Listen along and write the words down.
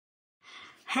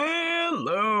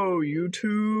Hello,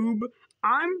 YouTube.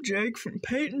 I'm Jake from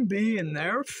Peyton B and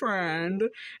their friend,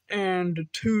 and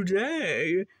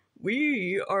today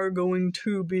we are going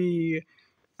to be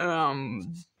unboxing,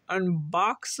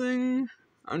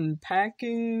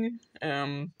 unpacking,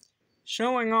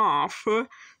 showing off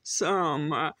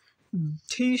some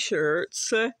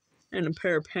t-shirts and a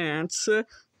pair of pants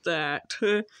that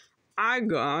I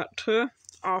got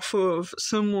off of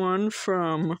someone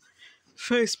from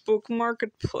Facebook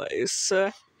Marketplace.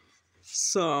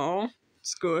 So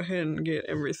let's go ahead and get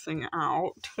everything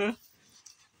out of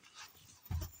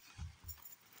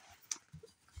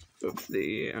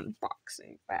the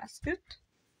unboxing basket.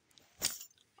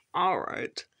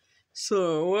 Alright,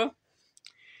 so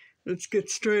let's get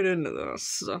straight into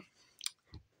this.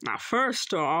 Now,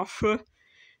 first off,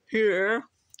 here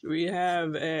we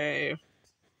have a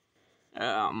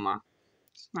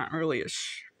it's not really a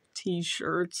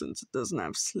t-shirt since it doesn't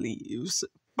have sleeves,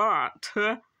 but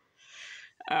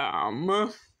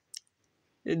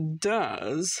it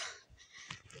does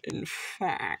in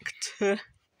fact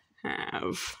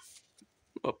have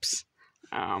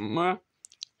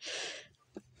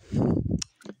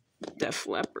Def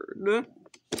Leppard.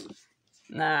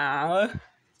 Now,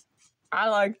 I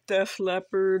like Def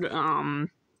Leppard.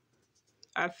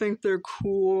 I think they're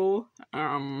cool.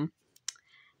 I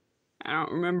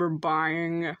don't remember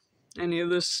buying any of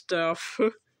this stuff.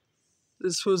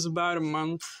 This was about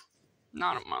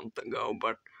not a month ago,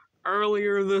 but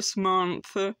earlier this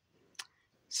month.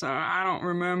 So I don't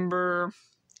remember.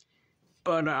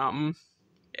 But,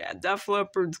 yeah, Def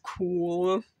Leppard's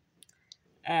cool.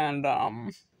 And,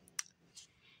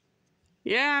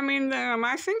 yeah, I mean,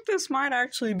 I think this might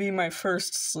actually be my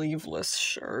first sleeveless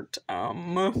shirt.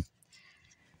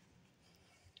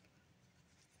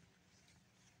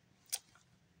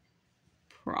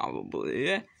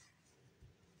 Probably.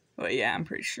 But yeah, I'm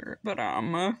pretty sure. But,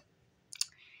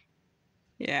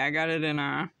 yeah, I got it in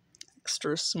a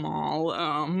extra small,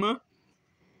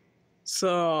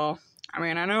 so, I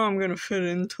mean, I know I'm gonna fit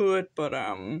into it, but,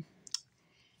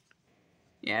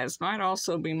 yeah, this might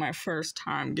also be my first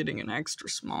time getting an extra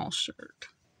small shirt.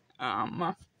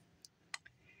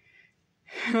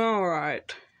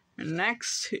 Alright,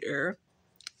 next here.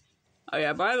 Oh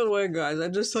yeah, by the way, guys,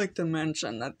 I'd just like to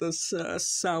mention that this,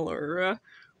 seller,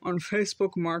 on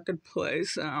Facebook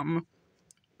Marketplace,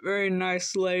 very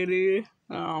nice lady,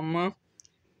 you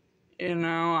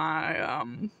know, I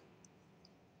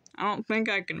don't think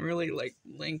I can really, like,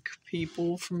 link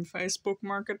people from Facebook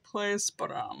Marketplace,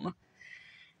 but,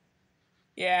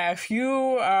 yeah, if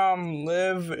you,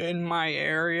 live in my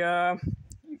area,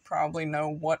 you probably know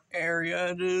what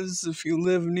area it is. If you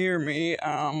live near me,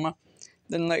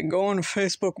 then, like, go on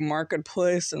Facebook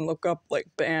Marketplace and look up, like,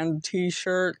 band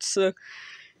t-shirts,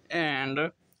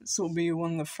 and this will be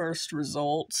one of the first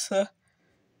results.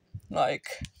 Like,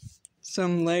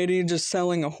 some lady just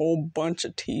selling a whole bunch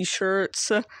of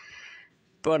t-shirts.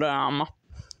 But,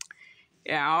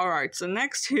 yeah, alright, so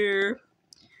next here,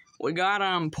 we got,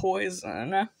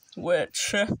 Poison,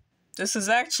 which, this is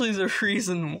actually the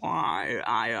reason why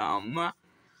I,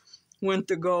 went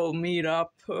to go meet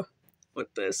up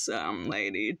with this,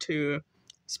 lady to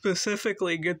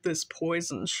specifically get this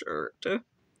Poison shirt.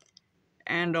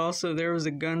 And also, there was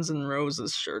a Guns N'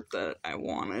 Roses shirt that I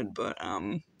wanted, but,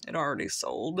 it already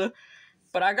sold.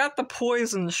 But I got the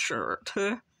Poison shirt,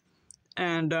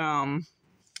 and,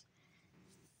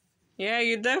 yeah,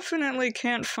 you definitely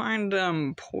can't find,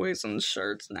 Poison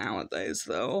shirts nowadays,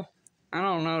 though. I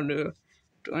don't know, do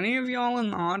any of y'all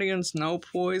in the audience know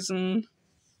Poison?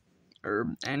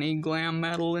 Or any glam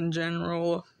metal in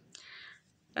general?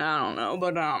 I don't know,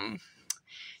 but,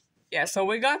 yeah, so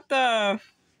we got the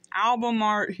album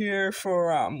art here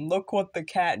for, Look What the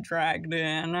Cat Dragged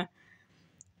In.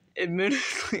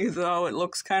 Admittedly, though, it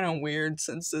looks kind of weird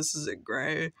since this is a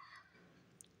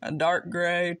dark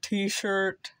gray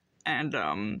t-shirt, and,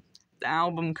 the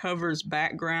album cover's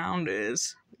background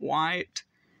is white,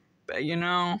 but, you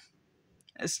know,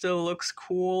 it still looks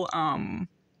cool,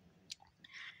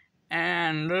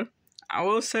 and I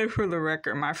will say for the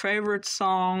record, my favorite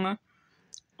song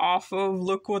off of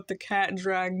Look What the Cat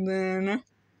Dragged In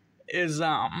is,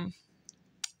 okay,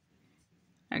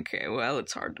 well,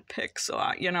 it's hard to pick, so,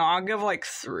 I'll give, like,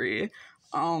 3.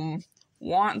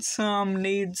 Want Some,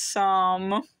 Need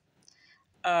Some,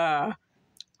 I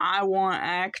Want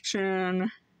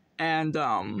Action, and,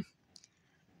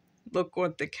 Look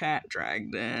What the Cat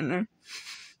Dragged In,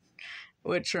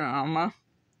 which,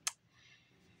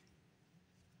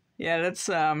 yeah, that's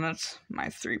my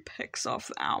 3 picks off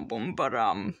the album, but,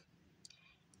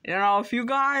 You know, if you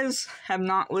guys have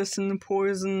not listened to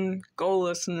Poison, go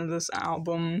listen to this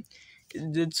album.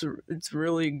 It's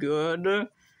really good.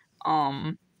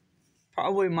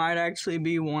 Probably might actually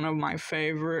be one of my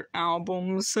favorite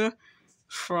albums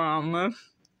from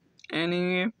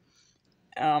any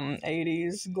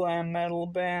 80s glam metal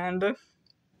band.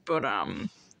 But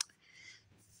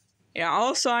yeah,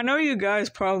 also I know you guys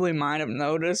probably might have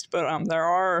noticed, but there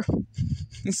are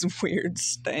these weird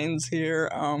stains here.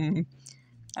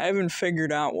 I haven't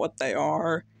figured out what they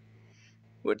are,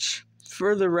 which,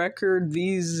 for the record,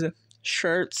 these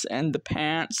shirts and the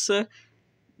pants,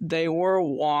 they were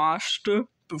washed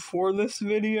before this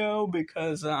video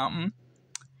because, yeah,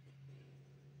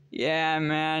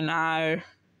 man,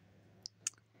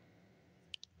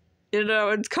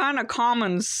 it's kind of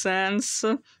common sense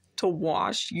to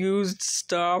wash used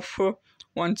stuff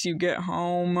once you get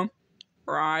home,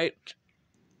 right?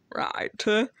 Right.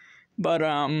 But,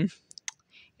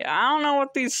 yeah, I don't know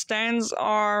what these stains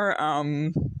are.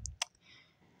 I'm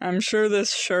sure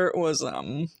this shirt was,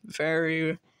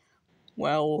 very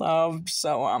well loved,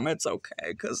 so, it's okay,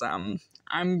 because, I'm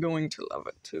going to love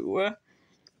it too.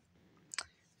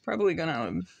 Probably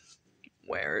gonna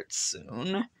wear it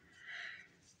soon.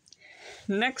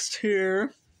 Next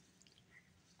here.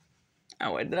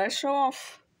 Oh, wait, did I show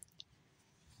off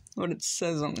what it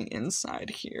says on the inside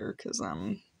here? Because,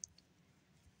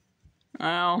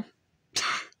 well, it's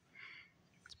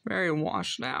very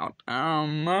washed out.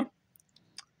 Yeah,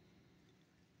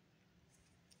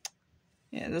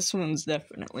 this one's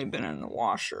definitely been in the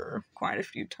washer quite a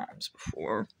few times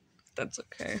before. That's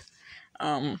okay.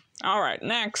 Alright,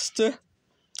 next,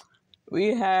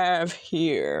 we have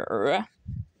here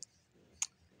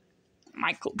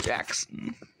Michael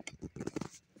Jackson.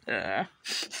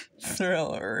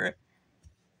 Thriller.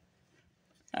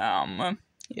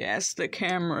 Yes, the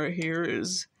camera here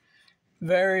is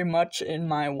very much in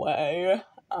my way.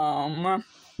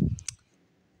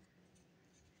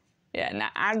 Yeah, now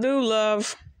I do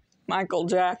love Michael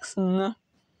Jackson.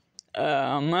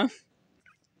 I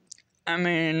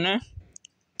mean, I'd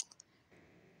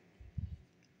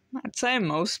say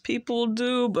most people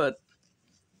do, but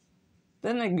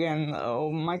then again,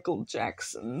 though, Michael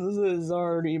Jackson has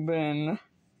already been,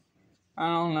 I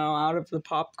don't know, out of the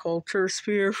pop culture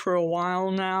sphere for a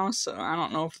while now, so I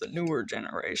don't know if the newer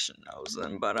generation knows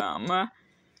him, but,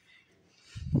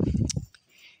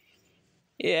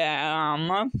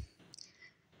 yeah,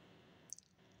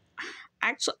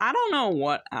 actually, I don't know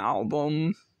what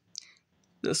album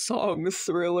the song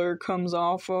Thriller comes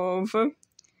off of.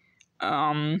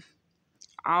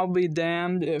 I'll be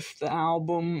damned if the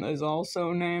album is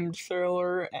also named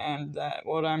Thriller, and that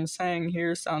what I'm saying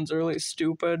here sounds really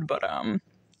stupid, but,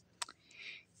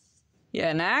 yeah,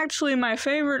 and actually my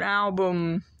favorite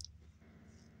album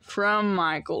from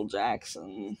Michael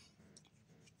Jackson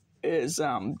is,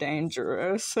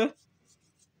 Dangerous,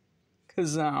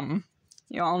 because,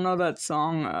 you all know that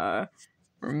song,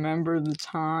 Remember the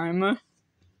Time?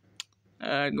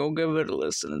 Go give it a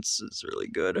listen, it's really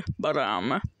good, but,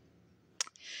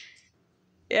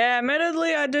 yeah,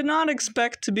 admittedly, I did not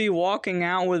expect to be walking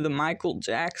out with a Michael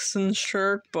Jackson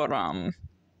shirt, but, I'm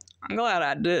glad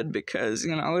I did, because,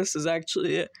 you know, this is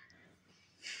actually a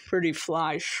pretty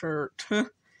fly shirt.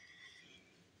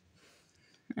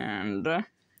 And, yeah,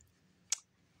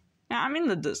 I mean,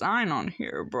 the design on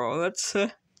here, bro, that's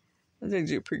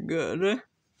actually pretty good.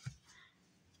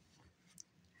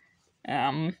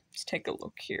 Let's take a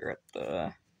look here at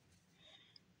the...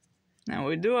 Now,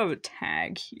 we do have a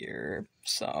tag here,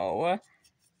 so,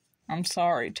 I'm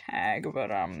sorry, tag,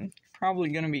 but I'm probably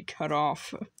gonna be cut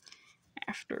off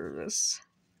after this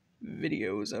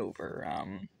video's over.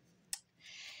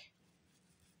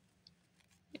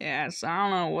 Yeah, so I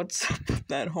don't know what's up with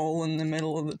that hole in the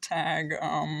middle of the tag.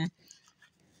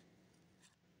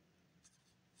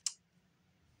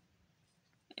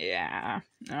 Yeah,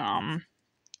 I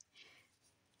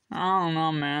don't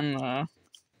know, man, the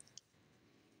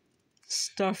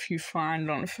stuff you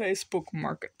find on Facebook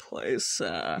Marketplace,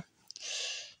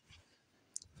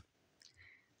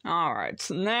 Alright,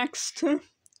 so next,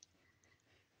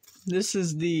 this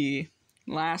is the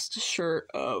last shirt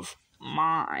of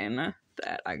mine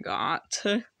that I got,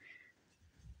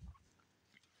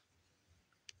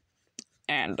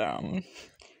 and,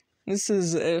 this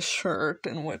is a shirt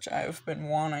in which I've been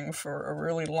wanting for a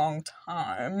really long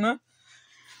time.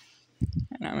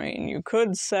 And I mean, you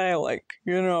could say, like,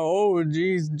 you know, oh,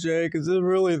 geez, Jake, is it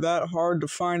really that hard to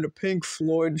find a Pink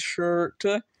Floyd shirt?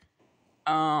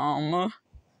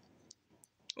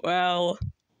 Well,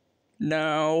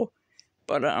 no.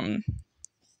 But, I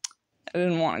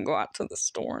didn't want to go out to the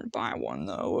store and buy one,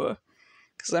 though,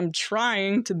 because I'm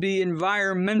trying to be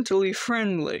environmentally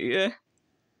friendly,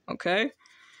 okay?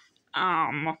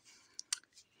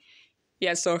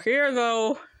 Yeah, so here,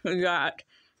 though, we got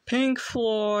Pink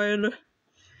Floyd,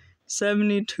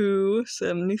 72,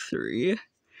 73,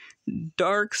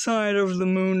 Dark Side of the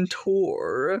Moon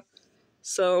Tour.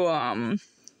 So,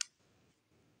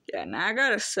 yeah, now I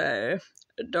gotta say,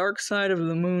 a Dark Side of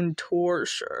the Moon Tour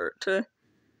shirt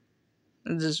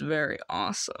is just very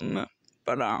awesome.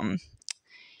 But,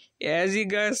 yeah, as you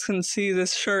guys can see,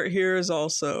 this shirt here is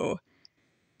also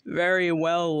very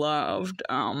well loved.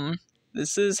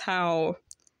 This is how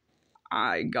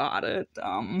I got it.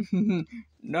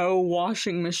 No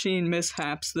washing machine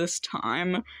mishaps this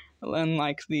time,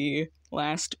 unlike the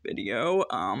last video.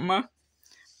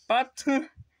 But,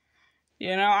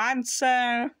 you know, I'd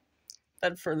say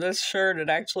that for this shirt, it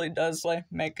actually does, like,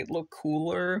 make it look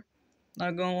cooler,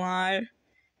 not gonna lie.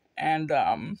 And,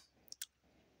 yeah,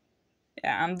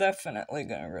 I'm definitely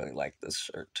gonna really like this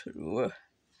shirt, too. I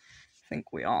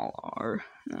think we all are.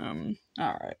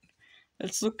 Alright.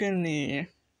 Let's look in the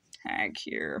tag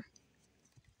here.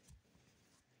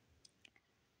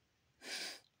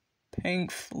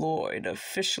 Pink Floyd,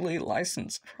 officially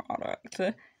licensed product.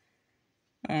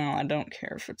 I don't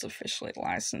care if it's officially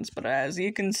licensed, but as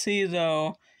you can see,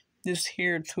 though, this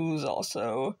here, too, is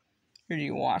also pretty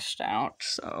washed out,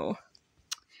 so...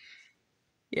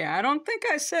 Yeah, I don't think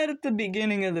I said at the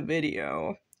beginning of the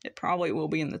video. It probably will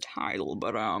be in the title,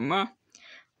 but,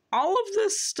 all of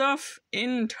this stuff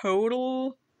in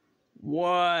total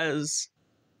was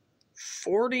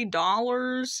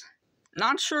 $40.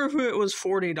 Not sure if it was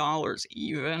 $40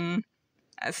 even.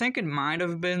 I think it might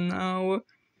have been, though,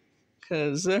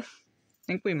 because I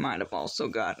think we might have also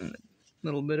gotten a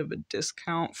little bit of a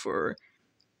discount for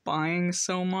buying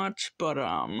so much, but,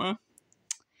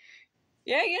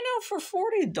 yeah, you know, for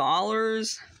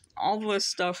 $40, all this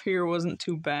stuff here wasn't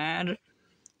too bad.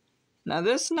 Now,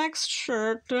 this next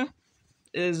shirt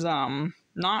is,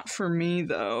 not for me,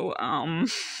 though.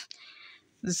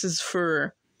 This is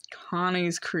for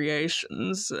Connie's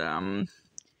Creations,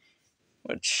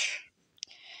 which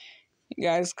you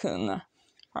guys can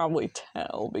probably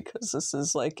tell because this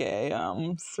is like a,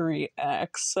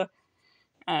 3X,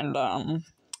 and,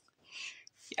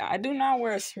 yeah, I do not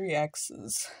wear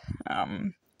 3Xs,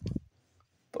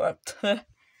 but,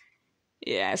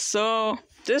 yeah, so,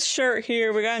 this shirt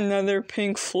here, we got another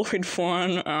Pink Floyd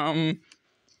one,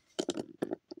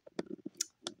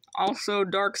 also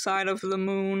Dark Side of the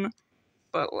Moon,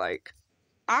 but, like,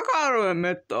 I gotta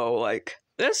admit, though, like,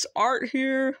 this art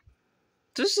here,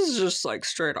 this is just, like,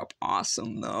 straight up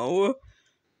awesome, though,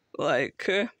 like,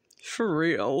 for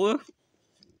real.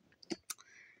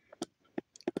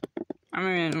 I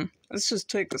mean, let's just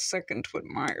take a second to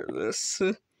admire this,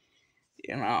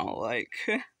 you know, like,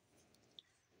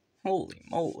 holy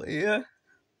moly.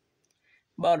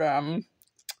 But,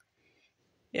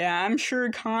 yeah, I'm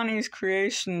sure Connie's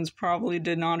Creations probably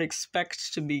did not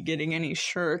expect to be getting any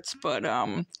shirts, but,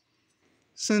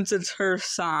 since it's her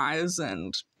size,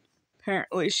 and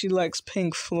apparently she likes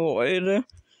Pink Floyd,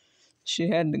 she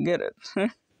had to get it.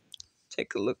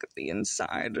 Take a look at the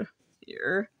inside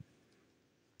here.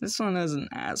 This one isn't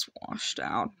as washed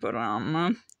out, but,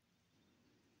 I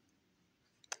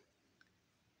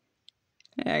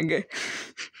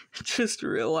just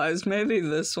realized maybe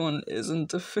this one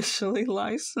isn't officially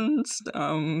licensed,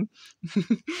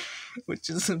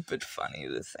 which is a bit funny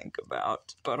to think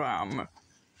about, but,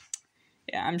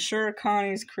 yeah, I'm sure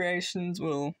Connie's Creations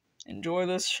will enjoy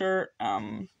this shirt.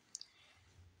 Yeah,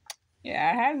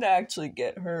 I had to actually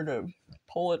get her to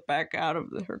pull it back out of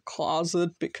her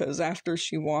closet because after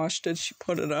she washed it, she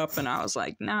put it up, and I was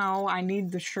like, no, I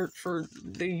need the shirt for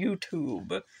the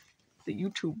YouTube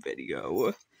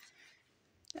video.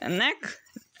 And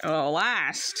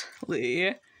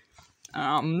lastly,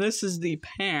 this is the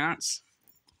pants.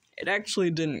 It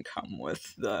actually didn't come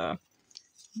with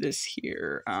this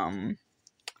here,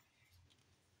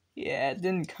 yeah, it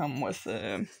didn't come with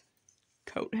a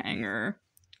coat hanger,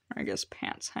 or I guess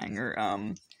pants hanger,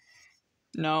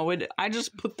 no, I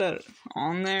just put that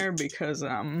on there because,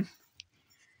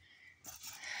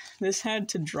 this had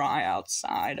to dry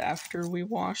outside after we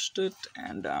washed it,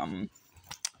 and,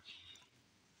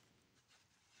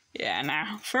 yeah,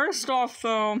 now, first off,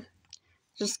 though,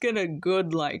 just get a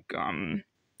good, like,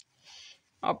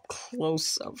 up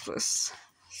close of this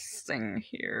thing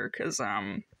here, because,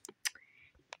 yeah,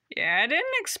 I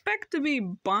didn't expect to be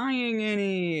buying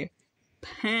any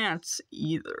pants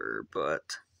either,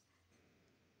 but,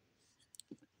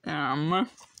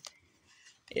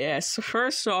 yeah, so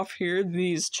first off here,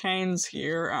 these chains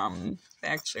here,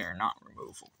 actually are not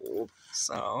removable,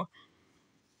 so,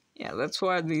 yeah, that's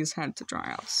why these had to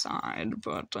dry outside,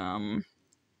 but,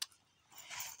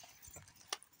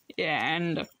 yeah,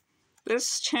 and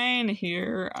this chain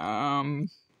here,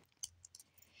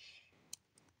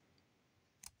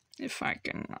 if I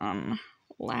can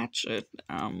unlatch it,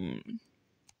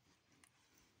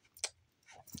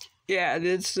 yeah,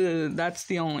 that's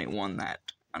the only one that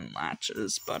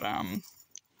unlatches, but,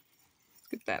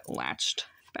 get that latched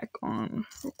back on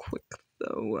real quick,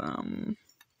 though,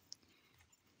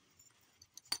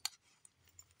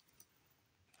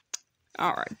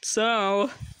 alright,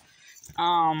 so,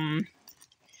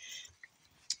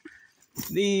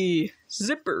 the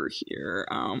zipper here,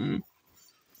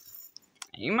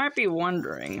 you might be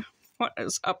wondering, what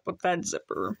is up with that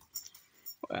zipper?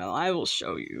 Well, I will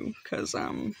show you, because,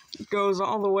 it goes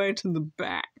all the way to the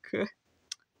back.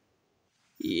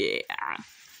 Yeah.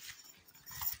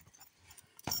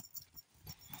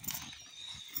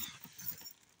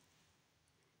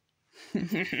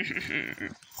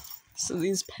 So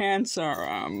these pants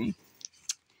are,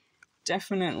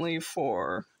 definitely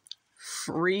for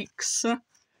freaks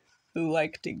who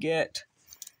like to get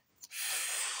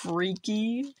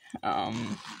freaky.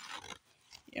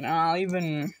 You know, I'll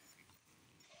even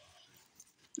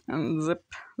unzip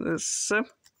this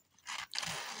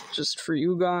just for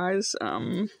you guys.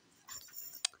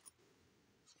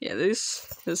 Yeah,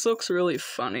 this looks really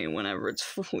funny whenever it's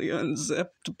fully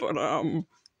unzipped, but,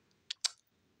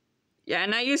 yeah,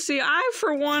 now you see, I,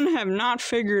 for one, have not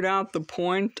figured out the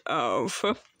point of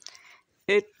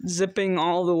it zipping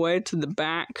all the way to the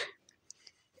back,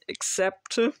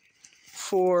 except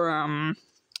for,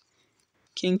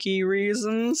 kinky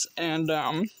reasons, and,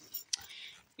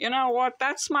 you know what,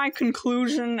 that's my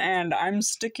conclusion, and I'm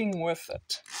sticking with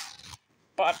it.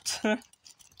 But,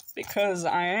 because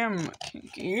I am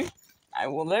kinky, I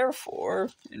will therefore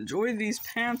enjoy these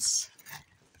pants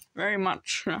very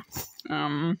much.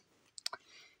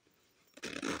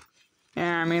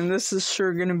 Yeah, I mean, this is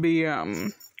sure gonna be,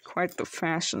 quite the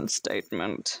fashion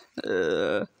statement.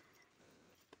 Having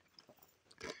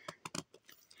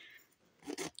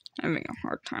a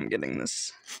hard time getting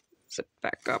this zipped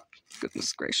back up.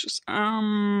 Goodness gracious.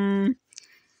 Okay,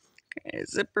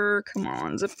 zipper, come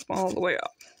on, zip all the way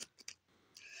up.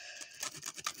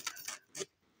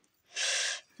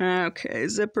 Okay,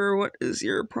 zipper, what is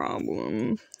your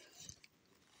problem?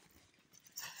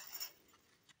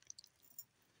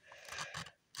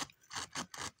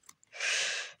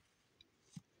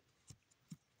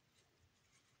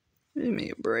 Give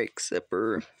me a break,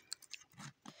 zipper.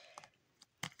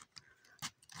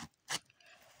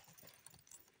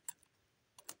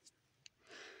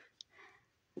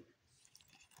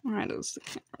 Why does the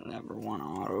camera never want to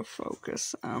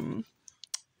autofocus?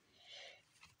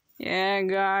 Yeah,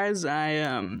 guys, I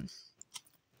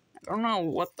don't know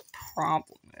what the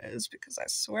problem is, because I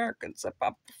swear it could zip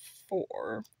up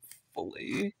before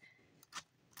fully.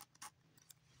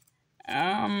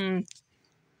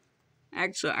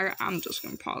 Actually, I'm just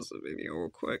gonna pause the video real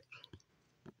quick.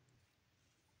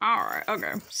 Alright,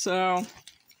 okay, so,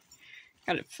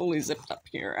 got it fully zipped up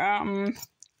here.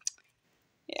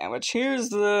 Yeah, which here's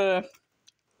the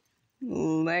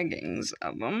leggings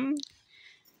of them.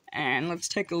 And let's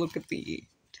take a look at the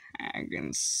tag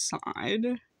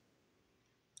inside.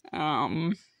 Yeah,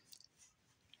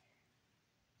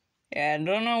 I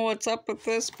don't know what's up with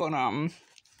this, but,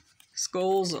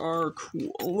 skulls are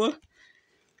cool.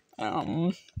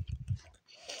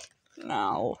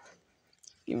 Now,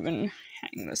 even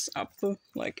hang this up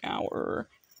like our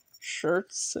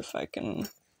shirts, if I can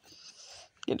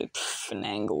get it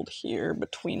finangled here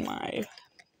between my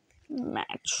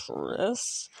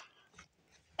mattress.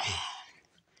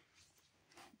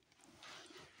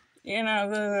 You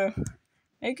know,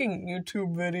 making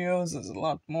YouTube videos is a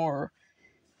lot more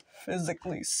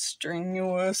physically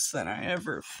strenuous than I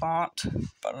ever thought,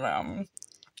 but,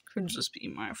 could just be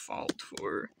my fault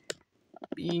for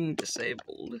being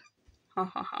disabled. Ha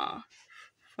ha ha.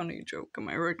 Funny joke, am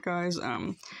I right, guys?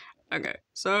 Okay,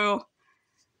 so,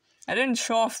 I didn't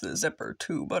show off the zipper,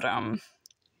 too, but,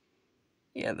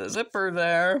 yeah, the zipper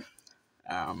there,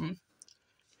 kind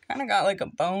of got, like, a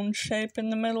bone shape in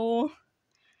the middle.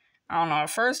 I don't know, at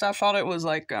first I thought it was,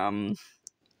 like a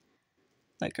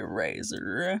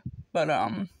razor, but,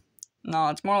 no,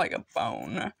 it's more like a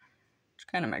bone, which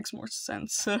kind of makes more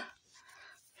sense.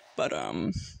 But,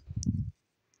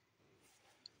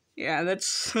 yeah,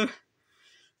 that's the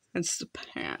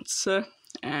pants,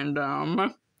 and,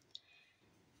 and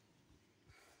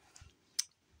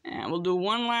we'll do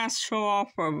one last show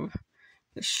off of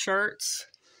the shirts,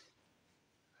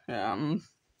 even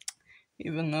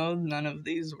though none of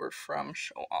these were from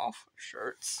show off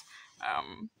shirts,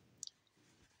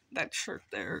 that shirt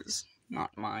there is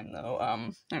not mine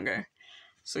though. Okay.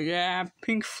 So yeah,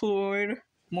 Pink Floyd,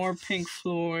 more Pink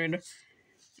Floyd,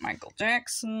 Michael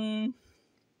Jackson,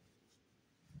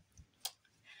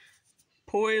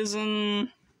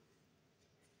 Poison,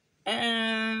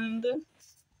 and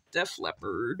Def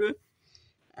Leppard.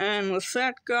 And with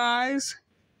that, guys,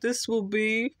 this will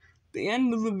be the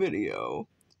end of the video.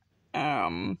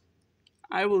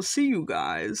 I will see you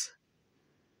guys.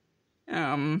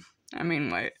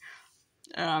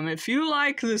 If you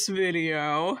like this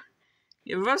video,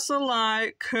 give us a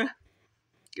like,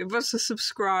 give us a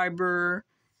subscriber,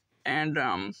 and,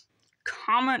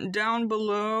 comment down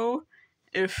below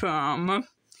if,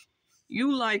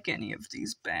 you like any of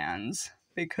these bands,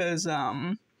 because,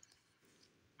 I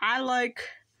like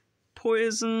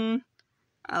Poison,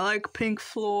 I like Pink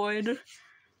Floyd,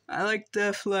 I like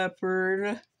Def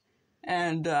Leppard,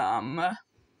 and, I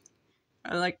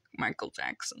like Michael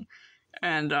Jackson.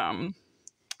 And,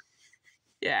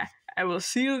 yeah, I will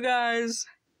see you guys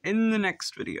in the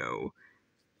next video.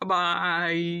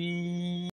 Bye-bye.